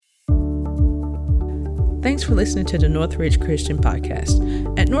Thanks for listening to the Northridge Christian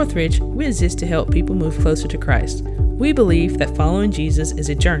Podcast. At Northridge, we exist to help people move closer to Christ. We believe that following Jesus is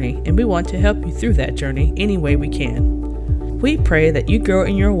a journey, and we want to help you through that journey any way we can. We pray that you grow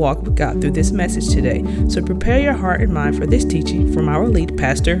in your walk with God through this message today, so prepare your heart and mind for this teaching from our lead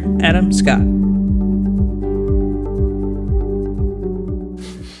pastor, Adam Scott.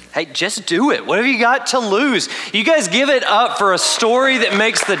 Hey, just do it. What have you got to lose? You guys give it up for a story that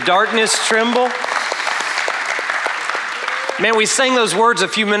makes the darkness tremble. Man, we sang those words a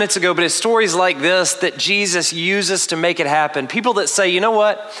few minutes ago, but it's stories like this that Jesus uses to make it happen. People that say, you know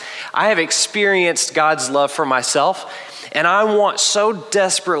what? I have experienced God's love for myself, and I want so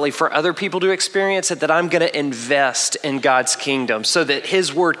desperately for other people to experience it that I'm going to invest in God's kingdom so that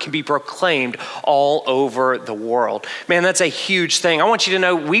his word can be proclaimed all over the world. Man, that's a huge thing. I want you to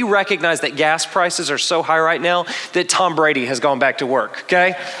know we recognize that gas prices are so high right now that Tom Brady has gone back to work,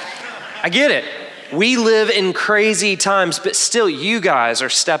 okay? I get it. We live in crazy times, but still you guys are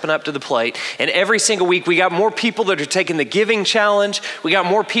stepping up to the plate. And every single week we got more people that are taking the giving challenge. We got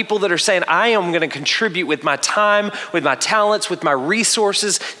more people that are saying, I am going to contribute with my time, with my talents, with my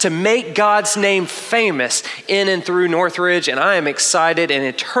resources to make God's name famous in and through Northridge. And I am excited and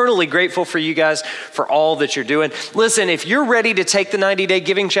eternally grateful for you guys for all that you're doing. Listen, if you're ready to take the 90-day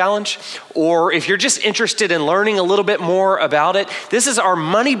giving challenge, or if you're just interested in learning a little bit more about it, this is our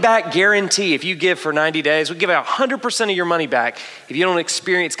money back guarantee. If you give for 90 days, we give out 100% of your money back. If you don't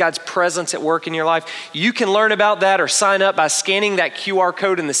experience God's presence at work in your life, you can learn about that or sign up by scanning that QR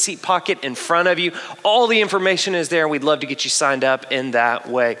code in the seat pocket in front of you. All the information is there, and we'd love to get you signed up in that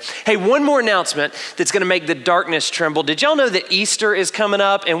way. Hey, one more announcement that's going to make the darkness tremble. Did y'all know that Easter is coming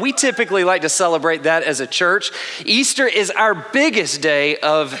up? And we typically like to celebrate that as a church. Easter is our biggest day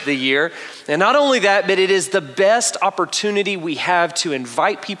of the year. And not only that, but it is the best opportunity we have to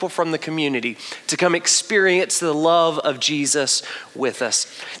invite people from the community to come experience the love of Jesus with us.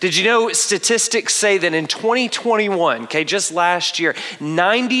 Did you know statistics say that in 2021, just last year,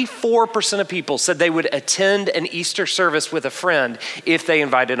 94% of people said they would attend an Easter service with a friend if they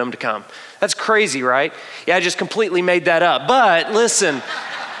invited them to come. That's crazy, right? Yeah, I just completely made that up. But listen,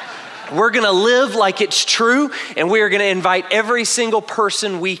 we're going to live like it's true, and we are going to invite every single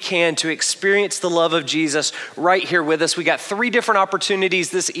person we can to experience the love of Jesus right here with us. We got 3 different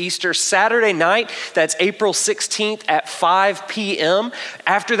opportunities this Easter. Saturday night, that's April 16th at 5 p.m.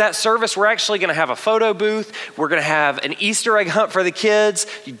 After that service, we're actually going to have a photo booth. We're going to have an Easter egg hunt for the kids.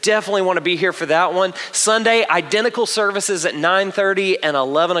 You definitely want to be here for that one. Sunday, identical services at 9:30 and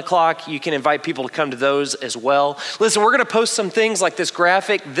 11 o'clock. You can invite people to come to those as well. Listen, we're going to post some things like this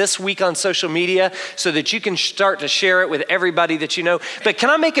graphic this week on social media so that you can start to share it with everybody that you know. But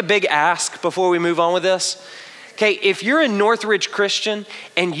can I make a big ask before we move on with this? Okay, if you're a Northridge Christian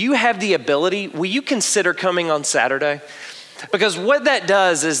and you have the ability, will you consider coming on Saturday? Because what that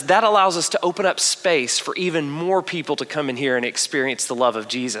does is that allows us to open up space for even more people to come in here and experience the love of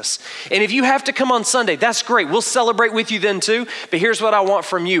Jesus. And if you have to come on Sunday, that's great. We'll celebrate with you then too. But here's what I want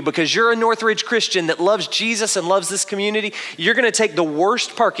from you. Because you're a Northridge Christian that loves Jesus and loves this community, you're going to take the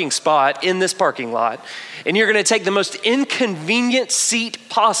worst parking spot in this parking lot. And you're going to take the most inconvenient seat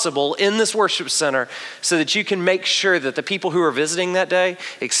possible in this worship center so that you can make sure that the people who are visiting that day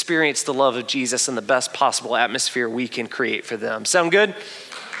experience the love of Jesus in the best possible atmosphere we can create for them. Sound good?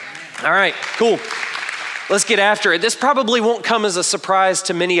 All right, cool. Let's get after it. This probably won't come as a surprise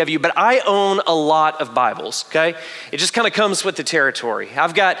to many of you, but I own a lot of Bibles, okay? It just kind of comes with the territory.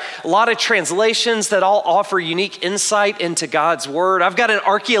 I've got a lot of translations that all offer unique insight into God's word. I've got an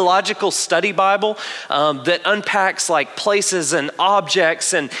archaeological study Bible that unpacks like places and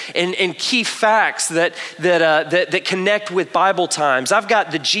objects and key facts that connect with Bible times. I've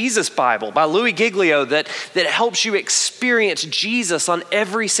got the Jesus Bible by Louis Giglio that helps you experience Jesus on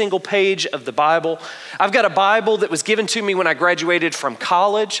every single page of the Bible. I've got a Bible that was given to me when I graduated from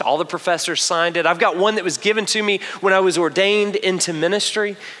college. All the professors signed it. I've got one that was given to me when I was ordained into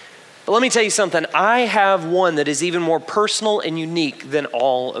ministry. But let me tell you something. I have one that is even more personal and unique than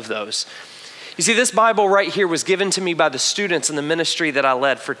all of those. You see, this Bible right here was given to me by the students in the ministry that I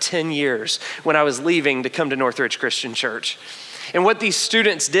led for 10 years when I was leaving to come to Northridge Christian Church. And what these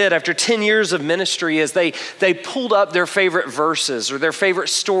students did after 10 years of ministry is they pulled up their favorite verses or their favorite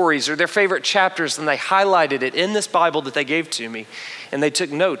stories or their favorite chapters, and they highlighted it in this Bible that they gave to me. And they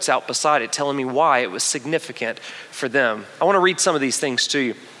took notes out beside it telling me why it was significant for them. I want to read some of these things to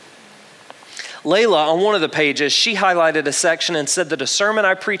you. Layla, on one of the pages, she highlighted a section and said that a sermon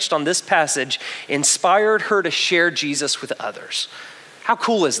I preached on this passage inspired her to share Jesus with others. How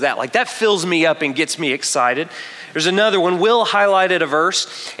cool is that? Like that fills me up and gets me excited. There's another one. Will highlighted a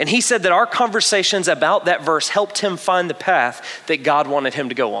verse, and he said that our conversations about that verse helped him find the path that God wanted him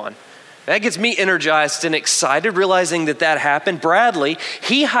to go on. That gets me energized and excited, realizing that happened. Bradley,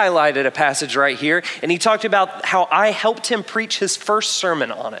 he highlighted a passage right here, and he talked about how I helped him preach his first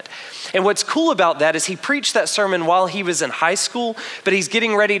sermon on it. And what's cool about that is he preached that sermon while he was in high school, but he's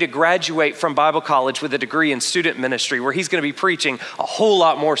getting ready to graduate from Bible college with a degree in student ministry where he's going to be preaching a whole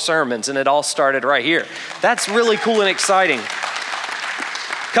lot more sermons, and it all started right here. That's really cool and exciting.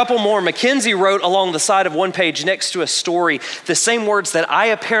 Couple more. Mackenzie wrote along the side of one page next to a story the same words that I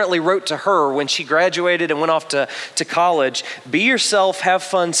apparently wrote to her when she graduated and went off to college. Be yourself, have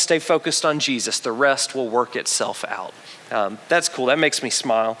fun, stay focused on Jesus. The rest will work itself out. That's cool. That makes me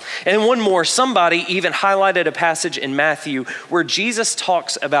smile. And one more. Somebody even highlighted a passage in Matthew where Jesus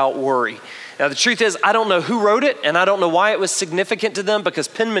talks about worry. Now, the truth is, I don't know who wrote it, and I don't know why it was significant to them, because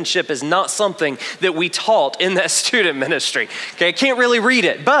penmanship is not something that we taught in that student ministry. Okay, I can't really read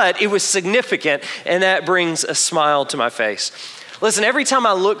it, but it was significant, and that brings a smile to my face. Listen, every time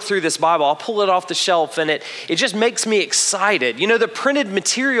I look through this Bible, I'll pull it off the shelf, and it just makes me excited. You know, the printed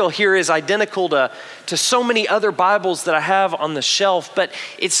material here is identical to so many other Bibles that I have on the shelf, but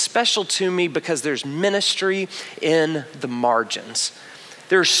it's special to me because there's ministry in the margins.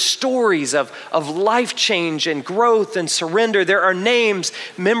 There's stories of life change and growth and surrender. There are names,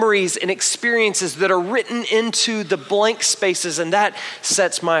 memories, and experiences that are written into the blank spaces, and that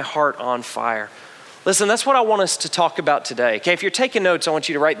sets my heart on fire. Listen, that's what I want us to talk about today. Okay, if you're taking notes, I want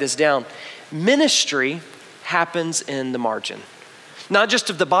you to write this down. Ministry happens in the margin. Not just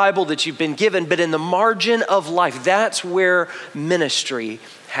of the Bible that you've been given, but in the margin of life. That's where ministry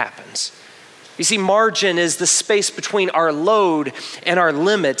happens. You see, margin is the space between our load and our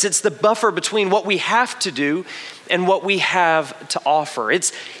limits. It's the buffer between what we have to do and what we have to offer.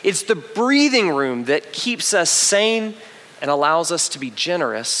 It's the breathing room that keeps us sane and allows us to be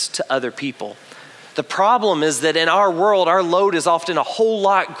generous to other people. The problem is that in our world, our load is often a whole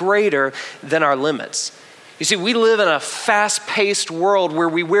lot greater than our limits. You see, we live in a fast-paced world where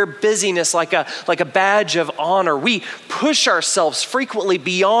we wear busyness like a badge of honor. We push ourselves frequently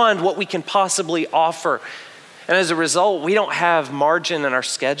beyond what we can possibly offer. And as a result, we don't have margin in our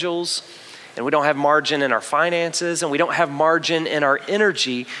schedules, and we don't have margin in our finances, and we don't have margin in our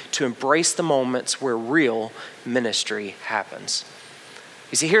energy to embrace the moments where real ministry happens.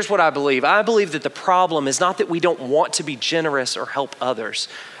 You see, here's what I believe. I believe that the problem is not that we don't want to be generous or help others.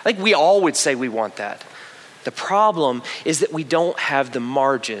 I think we all would say we want that. The problem is that we don't have the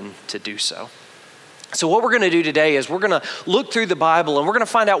margin to do so. So what we're going to do today is we're going to look through the Bible, and we're going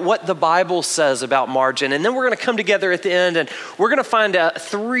to find out what the Bible says about margin. And then we're going to come together at the end, and we're going to find out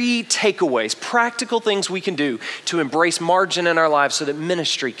 3 takeaways, practical things we can do to embrace margin in our lives so that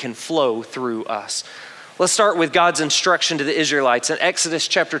ministry can flow through us. Let's start with God's instruction to the Israelites in Exodus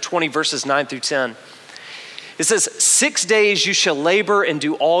chapter 20, verses 9 through 10. It says, 6 days you shall labor and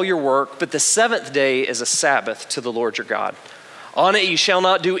do all your work, but the 7th day is a Sabbath to the Lord your God. On it you shall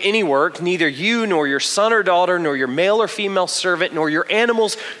not do any work, neither you nor your son or daughter, nor your male or female servant, nor your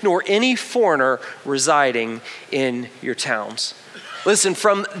animals, nor any foreigner residing in your towns. Listen,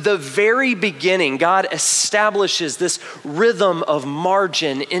 from the very beginning, God establishes this rhythm of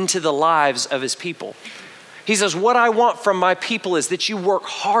margin into the lives of his people. He says, what I want from my people is that you work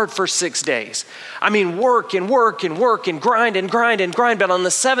hard for 6 days. I mean, work and work and work and grind and grind and grind, but on the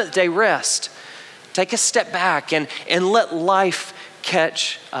 7th day, rest. Take a step back and let life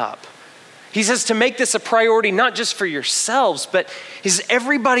catch up. He says to make this a priority, not just for yourselves, but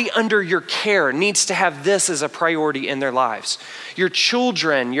everybody under your care needs to have this as a priority in their lives. Your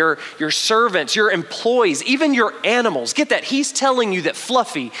children, your servants, your employees, even your animals. Get that? He's telling you that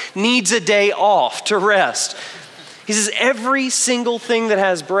Fluffy needs a day off to rest. He says every single thing that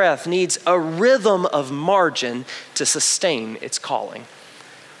has breath needs a rhythm of margin to sustain its calling.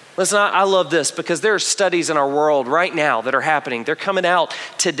 Listen, I love this because there are studies in our world right now that are happening. They're coming out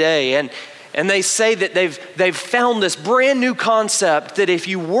today, and they say that they've found this brand new concept that if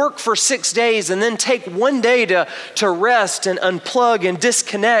you work for 6 days and then take 1 day to rest and unplug and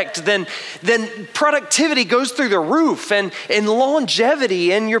disconnect, then productivity goes through the roof, and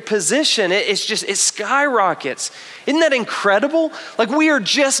longevity in your position, it skyrockets. Isn't that incredible? Like, we are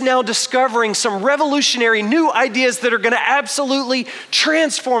just now discovering some revolutionary new ideas that are going to absolutely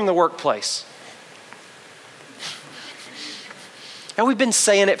transform the workplace. And we've been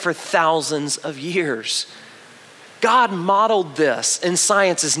saying it for thousands of years. God modeled this, and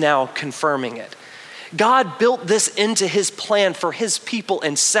science is now confirming it. God built this into his plan for his people,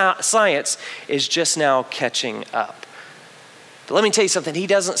 and science is just now catching up. But let me tell you something, he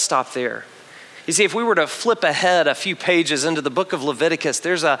doesn't stop there. You see, if we were to flip ahead a few pages into the book of Leviticus,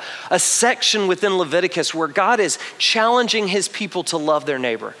 there's a section within Leviticus where God is challenging his people to love their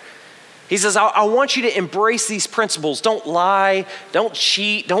neighbor. He says, I want you to embrace these principles. Don't lie, don't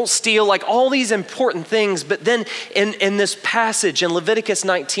cheat, don't steal, like all these important things. But then in this passage in Leviticus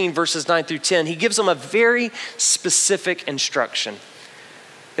 19, verses 9 through 10, he gives them a very specific instruction.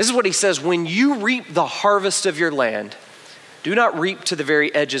 This is what he says: when you reap the harvest of your land, do not reap to the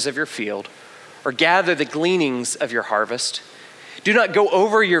very edges of your field, or gather the gleanings of your harvest. Do not go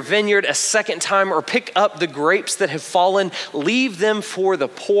over your vineyard a second time or pick up the grapes that have fallen. Leave them for the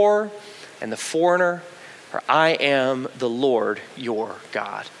poor and the foreigner, for I am the Lord your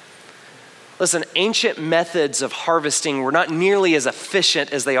God. Listen, ancient methods of harvesting were not nearly as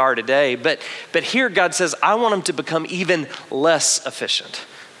efficient as they are today, but here God says, I want them to become even less efficient.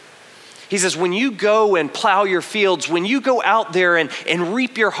 He says, when you go and plow your fields, when you go out there and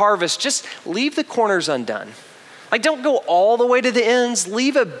reap your harvest, just leave the corners undone. Like, don't go all the way to the ends.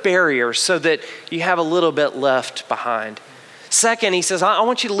 Leave a barrier so that you have a little bit left behind. Second, he says, I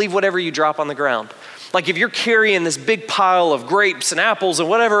want you to leave whatever you drop on the ground. Like if you're carrying this big pile of grapes and apples and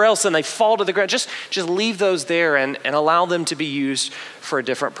whatever else and they fall to the ground, just leave those there and allow them to be used for a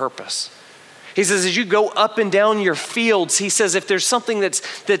different purpose. He says, as you go up and down your fields, he says, if there's something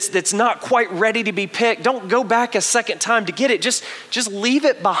that's not quite ready to be picked, don't go back a second time to get it. Just leave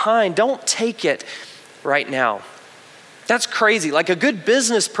it behind. Don't take it right now. That's crazy. Like a good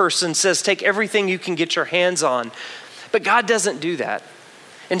business person says, take everything you can get your hands on. But God doesn't do that.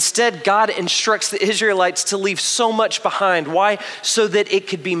 Instead, God instructs the Israelites to leave so much behind. Why? So that it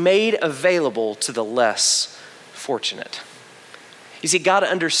could be made available to the less fortunate. You see, God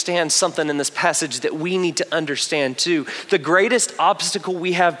understands something in this passage that we need to understand too. The greatest obstacle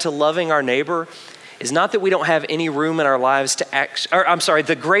we have to loving our neighbor is not that we don't have any room in our lives to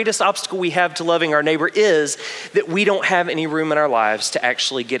the greatest obstacle we have to loving our neighbor is that we don't have any room in our lives to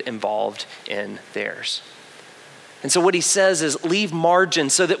actually get involved in theirs. And so what he says is leave margin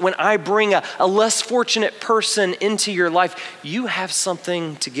so that when I bring a less fortunate person into your life, you have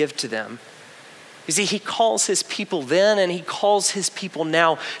something to give to them. You see, he calls his people then and he calls his people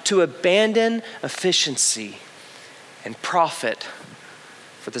now to abandon efficiency and profit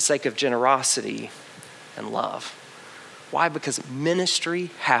for the sake of generosity and love. Why? Because ministry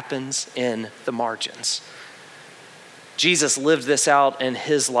happens in the margins. Jesus lived this out in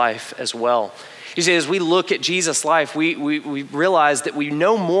his life as well. You see, as we look at Jesus' life, we realize that we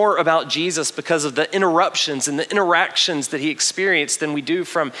know more about Jesus because of the interruptions and the interactions that he experienced than we do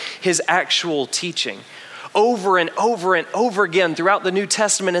from his actual teaching. Over and over and over again throughout the New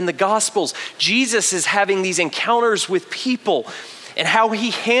Testament and the Gospels, Jesus is having these encounters with people, and how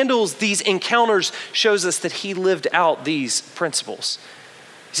he handles these encounters shows us that he lived out these principles.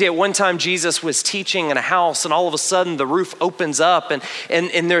 See, at one time Jesus was teaching in a house and all of a sudden the roof opens up and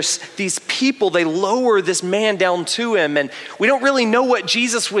there's these people, they lower this man down to him. And we don't really know what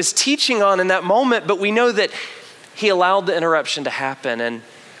Jesus was teaching on in that moment, but we know that he allowed the interruption to happen. And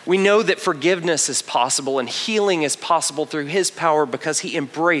we know that forgiveness is possible and healing is possible through his power because he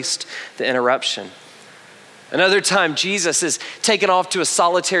embraced the interruption. Another time Jesus is taken off to a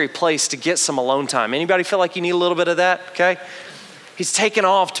solitary place to get some alone time. Anybody feel like you need a little bit of that? Okay. He's taken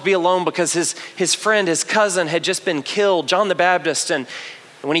off to be alone because his friend, his cousin had just been killed, John the Baptist. And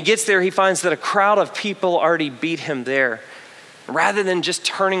when he gets there, he finds that a crowd of people already beat him there. Rather than just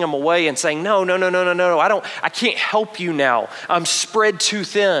turning him away and saying, no, I can't help you now. I'm spread too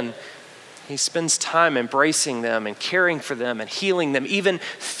thin. He spends time embracing them and caring for them and healing them, even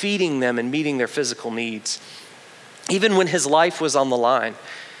feeding them and meeting their physical needs. Even when his life was on the line,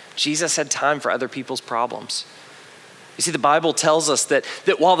 Jesus had time for other people's problems. You see, the Bible tells us that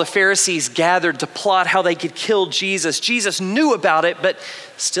while the Pharisees gathered to plot how they could kill Jesus, Jesus knew about it, but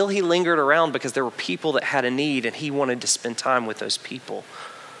still he lingered around because there were people that had a need and he wanted to spend time with those people.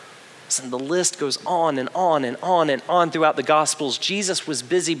 Listen, the list goes on and on and on and on throughout the Gospels. Jesus was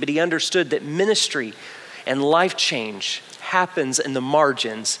busy, but he understood that ministry and life change happens in the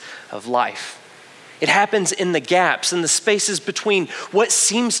margins of life. It happens in the gaps, in the spaces between what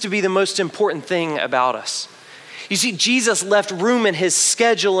seems to be the most important thing about us. You see, Jesus left room in his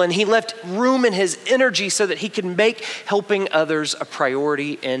schedule and he left room in his energy so that he could make helping others a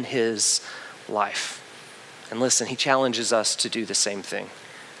priority in his life. And listen, he challenges us to do the same thing.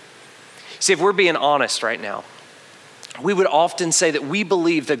 See, if we're being honest right now, we would often say that we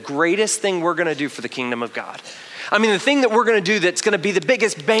believe the greatest thing we're going to do for the kingdom of God. I mean, the thing that we're going to do that's going to be the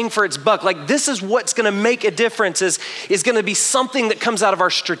biggest bang for its buck, like this is what's going to make a difference is going to be something that comes out of our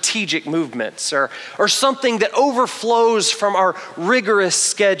strategic movements or something that overflows from our rigorous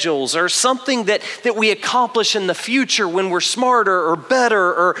schedules or something that we accomplish in the future when we're smarter or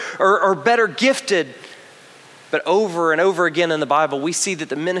better or better gifted. But over and over again in the Bible, we see that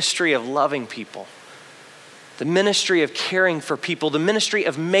the ministry of loving people, the ministry of caring for people, the ministry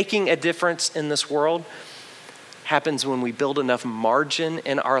of making a difference in this world happens when we build enough margin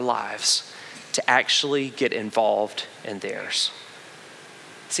in our lives to actually get involved in theirs.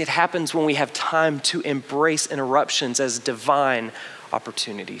 See, it happens when we have time to embrace interruptions as divine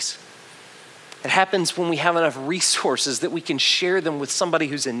opportunities. It happens when we have enough resources that we can share them with somebody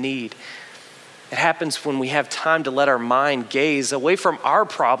who's in need. It happens when we have time to let our mind gaze away from our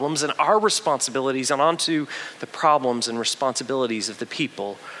problems and our responsibilities and onto the problems and responsibilities of the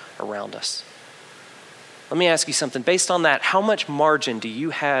people around us. Let me ask you something. Based on that, how much margin do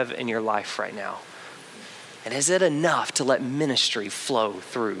you have in your life right now? And is it enough to let ministry flow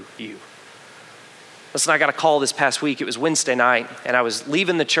through you? Listen, I got a call this past week. It was Wednesday night, and I was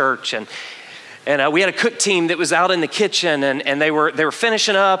leaving the church, and we had a cook team that was out in the kitchen, and they were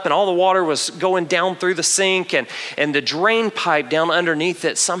finishing up, and all the water was going down through the sink, and the drain pipe down underneath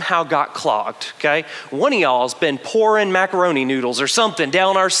it somehow got clogged, okay? One of y'all's been pouring macaroni noodles or something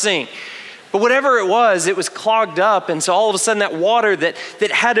down our sink. But whatever it was clogged up, and so all of a sudden that water that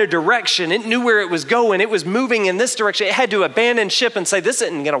had a direction, it knew where it was going, it was moving in this direction, it had to abandon ship and say, this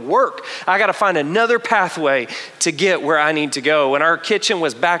isn't gonna work. I gotta find another pathway to get where I need to go. And our kitchen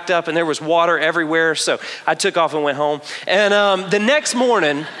was backed up and there was water everywhere, so I took off and went home. And the next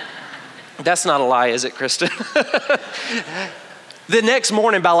morning, that's not a lie, is it, Kristen? The next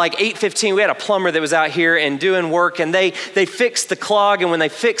morning, by like 8:15, we had a plumber that was out here and doing work, and they fixed the clog, and when they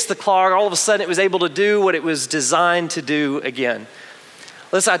fixed the clog, all of a sudden it was able to do what it was designed to do again.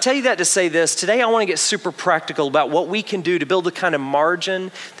 Listen, I tell you that to say this. Today I want to get super practical about what we can do to build the kind of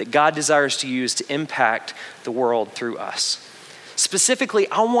margin that God desires to use to impact the world through us. Specifically,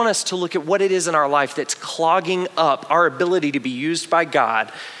 I want us to look at what it is in our life that's clogging up our ability to be used by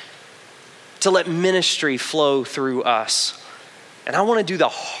God to let ministry flow through us. And I want to do the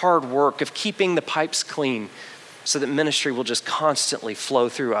hard work of keeping the pipes clean so that ministry will just constantly flow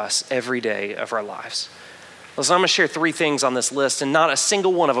through us every day of our lives. Listen, I'm going to share 3 things on this list, and not a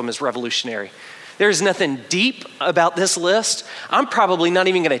single one of them is revolutionary. There's nothing deep about this list. I'm probably not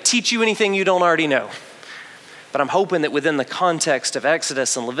even going to teach you anything you don't already know. But I'm hoping that within the context of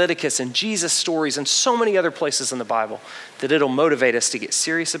Exodus and Leviticus and Jesus' stories and so many other places in the Bible, that it'll motivate us to get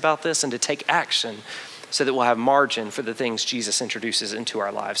serious about this and to take action so that we'll have margin for the things Jesus introduces into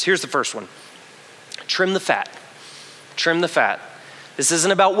our lives. Here's the first one. Trim the fat. Trim the fat. This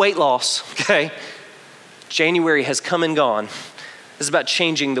isn't about weight loss, okay? January has come and gone. This is about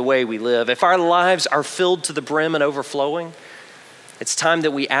changing the way we live. If our lives are filled to the brim and overflowing, it's time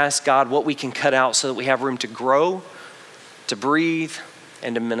that we ask God what we can cut out so that we have room to grow, to breathe,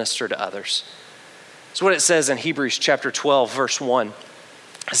 and to minister to others. It's what it says in Hebrews chapter 12, verse 1.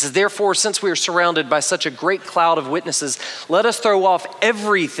 It says, therefore, since we are surrounded by such a great cloud of witnesses, let us throw off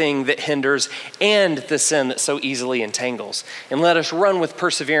everything that hinders and the sin that so easily entangles. And let us run with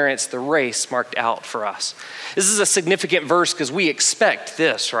perseverance the race marked out for us. This is a significant verse because we expect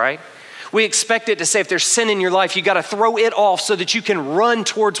this, right? We expect it to say if there's sin in your life, you got to throw it off so that you can run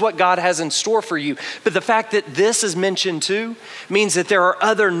towards what God has in store for you. But the fact that this is mentioned too means that there are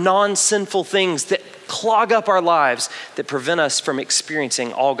other non-sinful things that clog up our lives that prevent us from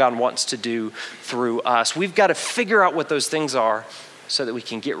experiencing all God wants to do through us. We've got to figure out what those things are so that we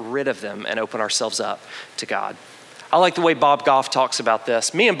can get rid of them and open ourselves up to God. I like the way Bob Goff talks about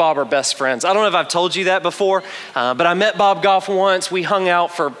this. Me and Bob are best friends. I don't know if I've told you that before, but I met Bob Goff once. We hung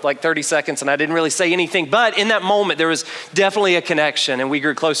out for like 30 seconds and I didn't really say anything. But in that moment, there was definitely a connection and we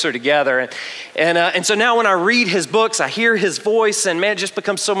grew closer together. And so now when I read his books, I hear his voice and man, it just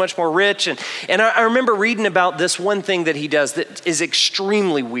becomes so much more rich. And I remember reading about this one thing that he does that is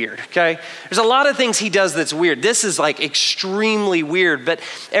extremely weird, okay? There's a lot of things he does that's weird. This is like extremely weird. But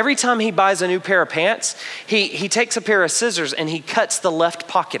every time he buys a new pair of pants, he takes a pair of scissors and he cuts the left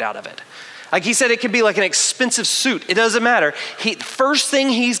pocket out of it. Like he said, it could be like an expensive suit. It doesn't matter. First thing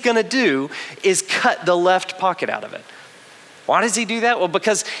he's gonna do is cut the left pocket out of it. Why does he do that? Well,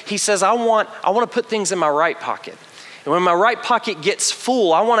 because he says, I want to put things in my right pocket. And when my right pocket gets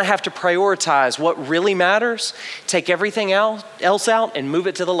full, I want to have to prioritize what really matters, take everything else out and move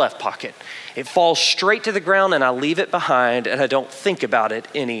it to the left pocket. It falls straight to the ground and I leave it behind and I don't think about it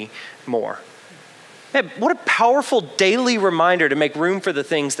anymore. Man, what a powerful daily reminder to make room for the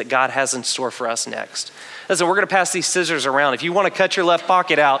things that God has in store for us next. Listen, we're going to pass these scissors around. If you want to cut your left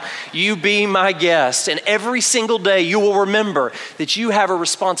pocket out, you be my guest. And every single day you will remember that you have a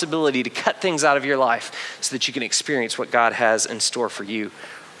responsibility to cut things out of your life so that you can experience what God has in store for you.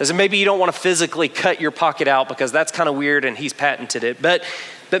 Listen, maybe you don't want to physically cut your pocket out because that's kind of weird and he's patented it. But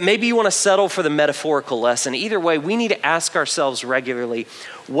maybe you want to settle for the metaphorical lesson. Either way, we need to ask ourselves regularly,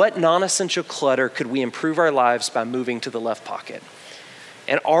 what non-essential clutter could we improve our lives by moving to the left pocket?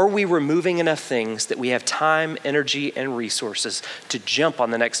 And are we removing enough things that we have time, energy, and resources to jump on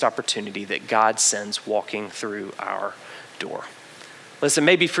the next opportunity that God sends walking through our door? Listen,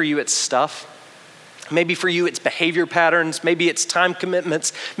 maybe for you it's stuff. Maybe for you it's behavior patterns. Maybe it's time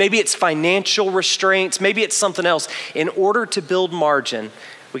commitments. Maybe it's financial restraints. Maybe it's something else. In order to build margin,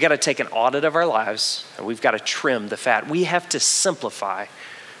 we got to take an audit of our lives and we've got to trim the fat. We have to simplify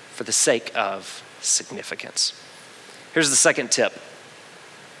for the sake of significance. Here's the second tip.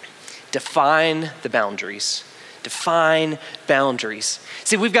 Define the boundaries. Define boundaries.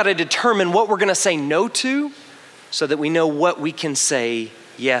 See, we've got to determine what we're going to say no to so that we know what we can say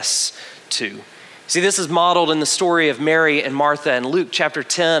yes to. See, this is modeled in the story of Mary and Martha in Luke chapter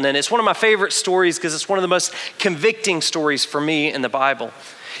 10, and it's one of my favorite stories because it's one of the most convicting stories for me in the Bible.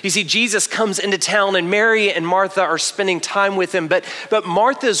 You see, Jesus comes into town and Mary and Martha are spending time with him, but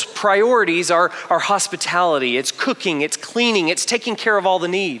Martha's priorities are hospitality, it's cooking, it's cleaning, it's taking care of all the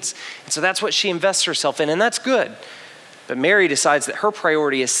needs. And so that's what she invests herself in, and that's good. But Mary decides that her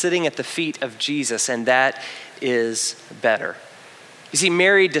priority is sitting at the feet of Jesus, and that is better. You see,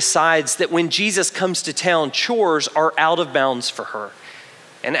 Mary decides that when Jesus comes to town, chores are out of bounds for her.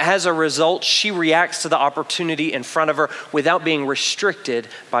 And as a result, she reacts to the opportunity in front of her without being restricted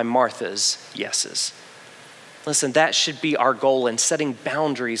by Martha's yeses. Listen, that should be our goal in setting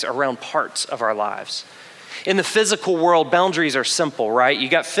boundaries around parts of our lives. In the physical world, boundaries are simple, right? You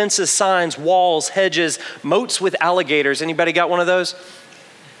got fences, signs, walls, hedges, moats with alligators. Anybody got one of those?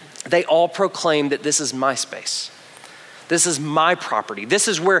 They all proclaim that this is my space. This is my property. This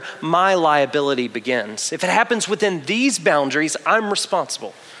is where my liability begins. If it happens within these boundaries, I'm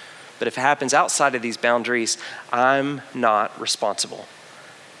responsible. But if it happens outside of these boundaries, I'm not responsible.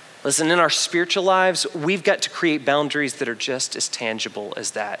 Listen, in our spiritual lives, we've got to create boundaries that are just as tangible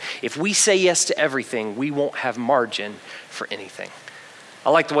as that. If we say yes to everything, we won't have margin for anything.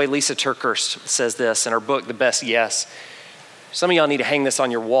 I like the way Lisa TerKeurst says this in her book, The Best Yes. Some of y'all need to hang this on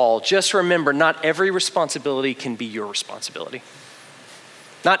your wall. Just remember, not every responsibility can be your responsibility.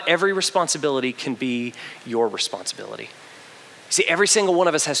 Not every responsibility can be your responsibility. You see, every single one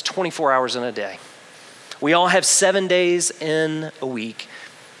of us has 24 hours in a day. We all have 7 days in a week.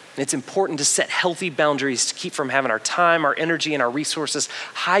 And it's important to set healthy boundaries to keep from having our time, our energy, and our resources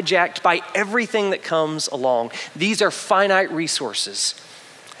hijacked by everything that comes along. These are finite resources,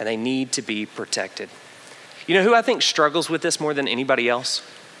 and they need to be protected. You know who I think struggles with this more than anybody else?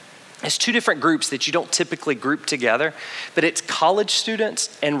 It's two different groups that you don't typically group together, but it's college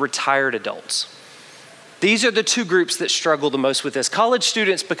students and retired adults. These are the two groups that struggle the most with this. College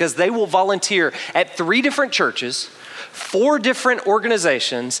students, because they will volunteer at 3 different churches, 4 different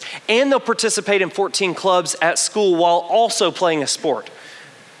organizations, and they'll participate in 14 clubs at school while also playing a sport.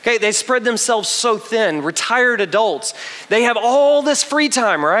 Okay, they spread themselves so thin. Retired adults, they have all this free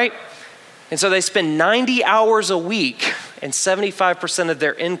time, right? And so they spend 90 hours a week and 75% of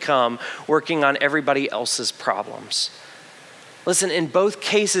their income working on everybody else's problems. Listen, in both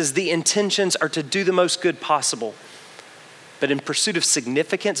cases, the intentions are to do the most good possible. But in pursuit of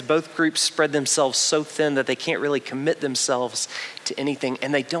significance, both groups spread themselves so thin that they can't really commit themselves to anything,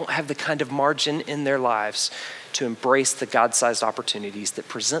 and they don't have the kind of margin in their lives to embrace the God-sized opportunities that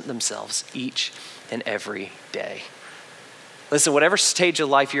present themselves each and every day. Listen, whatever stage of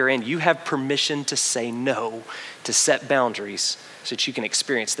life you're in, you have permission to say no, to set boundaries so that you can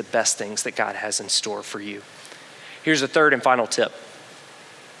experience the best things that God has in store for you. Here's a third and final tip.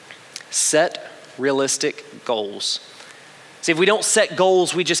 Set realistic goals. See, if we don't set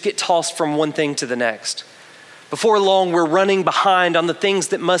goals, we just get tossed from one thing to the next. Before long, we're running behind on the things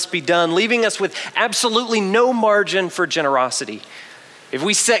that must be done, leaving us with absolutely no margin for generosity. If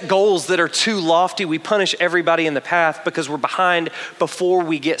we set goals that are too lofty, we punish everybody in the path because we're behind before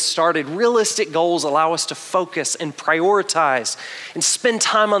we get started. Realistic goals allow us to focus and prioritize and spend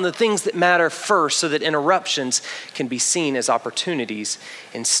time on the things that matter first so that interruptions can be seen as opportunities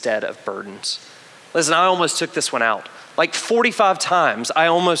instead of burdens. Listen, I almost took this one out. Like 45 times, I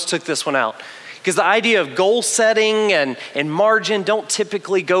almost took this one out. Because the idea of goal setting and margin don't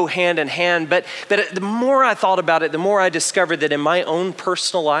typically go hand in hand. But the more I thought about it, the more I discovered that in my own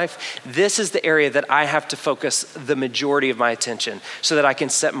personal life, this is the area that I have to focus the majority of my attention so that I can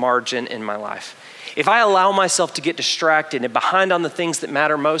set margin in my life. If I allow myself to get distracted and behind on the things that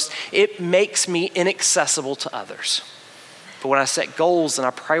matter most, it makes me inaccessible to others. But when I set goals and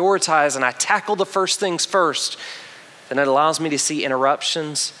I prioritize and I tackle the first things first, then it allows me to see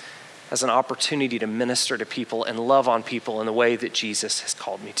interruptions as an opportunity to minister to people and love on people in the way that Jesus has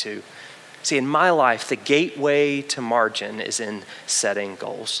called me to. See, in my life, the gateway to margin is in setting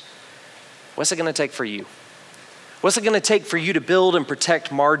goals. What's it going to take for you? What's it going to take for you to build and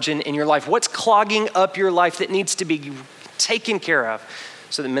protect margin in your life? What's clogging up your life that needs to be taken care of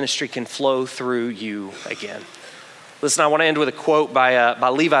so that ministry can flow through you again? Listen, I want to end with a quote by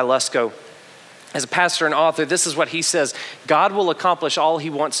Levi Lusko. As a pastor and author, this is what he says: God will accomplish all he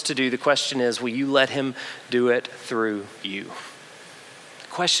wants to do. The question is, will you let him do it through you? The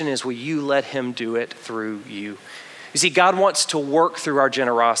question is, will you let him do it through you? You see, God wants to work through our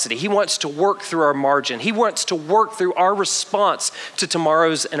generosity. He wants to work through our margin. He wants to work through our response to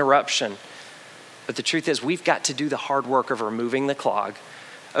tomorrow's interruption. But the truth is, we've got to do the hard work of removing the clog,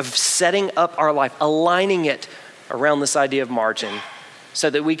 of setting up our life, aligning it around this idea of margin, so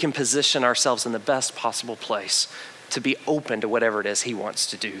that we can position ourselves in the best possible place to be open to whatever it is he wants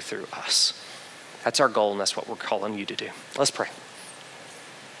to do through us. That's our goal, and that's what we're calling you to do. Let's pray.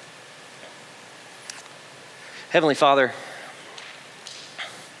 Heavenly Father,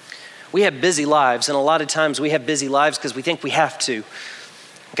 we have busy lives, and a lot of times we have busy lives because we think we have to.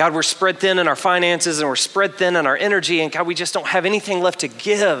 God, we're spread thin in our finances, and we're spread thin in our energy, and God, we just don't have anything left to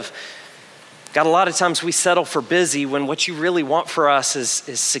give. God, a lot of times we settle for busy when what you really want for us is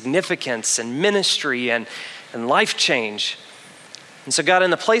significance and ministry and life change. And so God,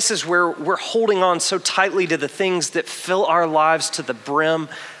 in the places where we're holding on so tightly to the things that fill our lives to the brim,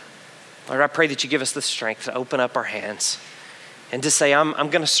 Lord, I pray that you give us the strength to open up our hands and to say, I'm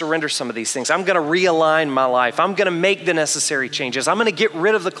going to surrender some of these things. I'm going to realign my life. I'm going to make the necessary changes. I'm going to get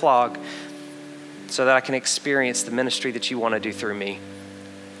rid of the clog so that I can experience the ministry that you want to do through me.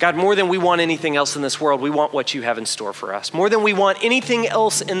 God, more than we want anything else in this world, we want what you have in store for us. More than we want anything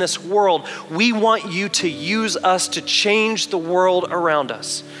else in this world, we want you to use us to change the world around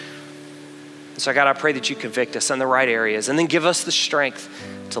us. So God, I pray that you convict us in the right areas and then give us the strength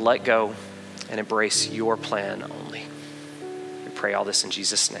to let go and embrace your plan only. We pray all this in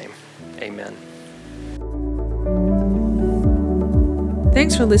Jesus' name. Amen.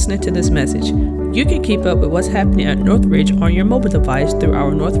 Thanks for listening to this message. You can keep up with what's happening at Northridge on your mobile device through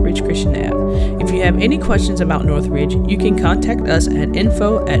our Northridge Christian app. If you have any questions about Northridge, you can contact us at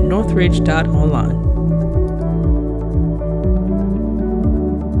info@northridge.online.